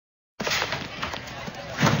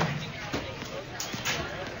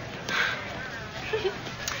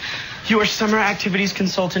Your summer activities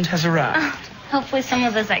consultant has arrived. Hopefully some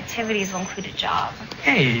of those activities will include a job.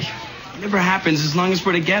 Hey, it never happens as long as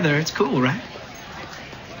we're together. It's cool, right?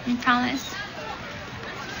 You promise?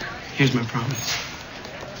 Here's my promise.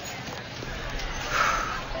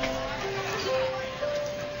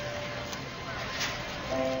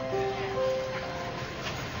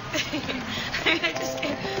 I just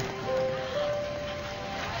can't.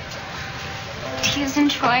 Susan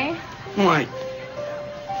Troy? What?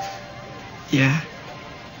 Yeah?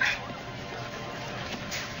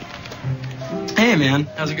 Hey, man.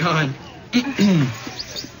 How's it going? There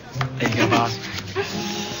you go, boss.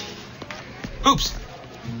 Oops.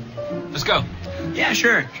 Let's go. Yeah,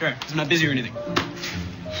 sure. I'm not busy or anything.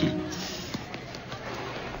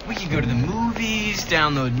 We could go to the movies,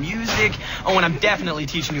 download music. Oh, and I'm definitely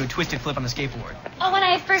teaching you a twisted flip on the skateboard. Oh, and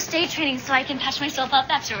I have first aid training so I can patch myself up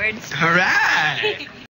afterwards. All right.